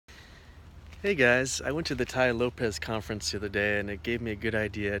Hey guys, I went to the Tai Lopez conference the other day and it gave me a good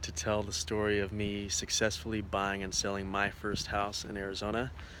idea to tell the story of me successfully buying and selling my first house in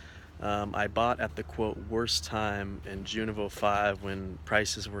Arizona. I bought at the quote worst time in June of '05 when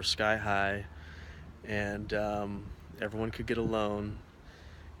prices were sky high and everyone could get a loan.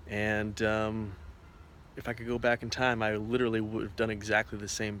 And if I could go back in time, I literally would have done exactly the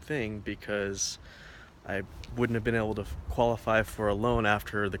same thing because I wouldn't have been able to qualify for a loan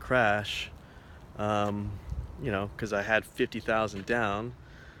after the crash. um, because I had 50,000 down.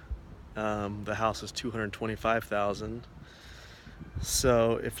 The house was 225,000.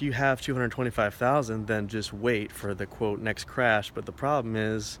 So if you have 225,000, then just wait for the quote next crash. But the problem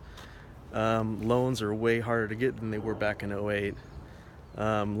is, loans are way harder to get than they were back in '08.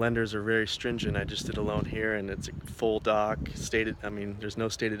 Lenders are very stringent. I just did a loan here, and it's a full doc stated. I mean, there's no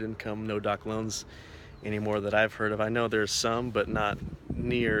stated income, no doc loans anymore that I've heard of. I know there's some, but not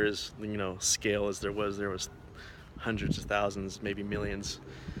near as scale as there was. There was hundreds of thousands, maybe millions.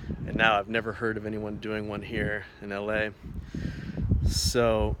 And now I've never heard of anyone doing one here in LA.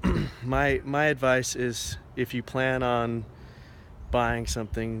 So my advice is, if you plan on buying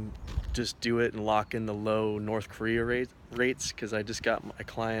something, just do it and lock in the low North Korea rates, because I just got my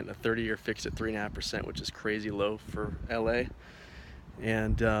client a 30-year fixed at 3.5%, which is crazy low for LA.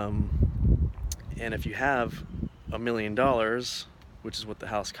 And if you have $1 million, which is what the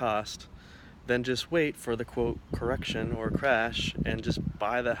house cost, then just wait for the quote correction or crash and just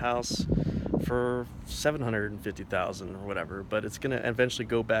buy the house for 750,000 or whatever. But it's gonna eventually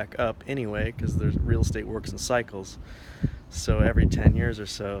go back up anyway, because the real estate works in cycles. So every 10 years or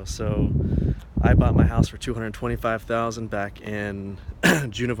so. So I bought my house for 225,000 back in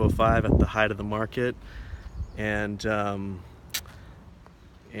June of '05 at the height of the market, and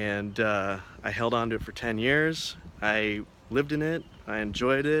I held on to it for 10 years. I lived in it, I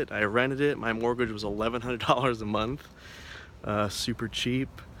enjoyed it, I rented it. My mortgage was $1,100 a month, super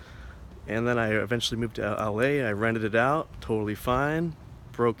cheap. And then I eventually moved to LA. I rented it out, totally fine,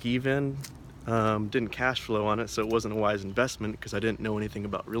 broke even, didn't cash flow on it, so it wasn't a wise investment because I didn't know anything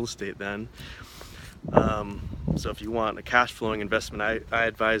about real estate then. So if you want a cash flowing investment, I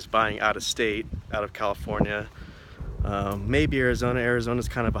advise buying out of state, out of California. Maybe Arizona. Arizona's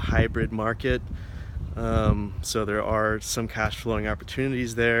kind of a hybrid market, so there are some cash flowing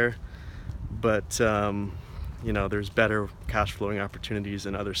opportunities there, but there's better cash flowing opportunities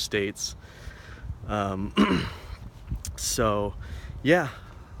in other states. So yeah,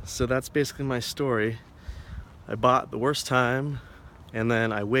 so that's basically my story. I bought the worst time, and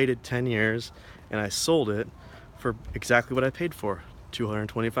then I waited 10 years and I sold it for exactly what I paid for,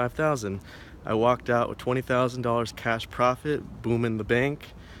 225,000. I walked out with $20,000 cash profit, boom in the bank,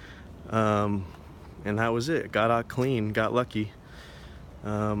 and that was it. Got out clean, got lucky,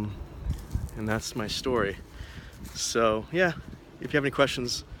 and that's my story. So yeah, if you have any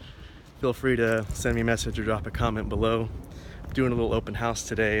questions, feel free to send me a message or drop a comment below. I'm doing a little open house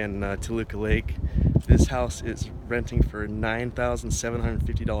today in Toluca Lake. This house is renting for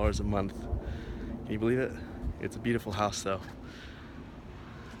 $9,750 a month. Can you believe it? It's a beautiful house though.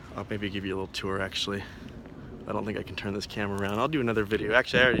 I'll maybe give you a little tour actually. I don't think I can turn this camera around. I'll do another video.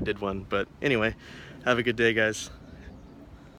 Actually, I already did one, but anyway, have a good day, guys.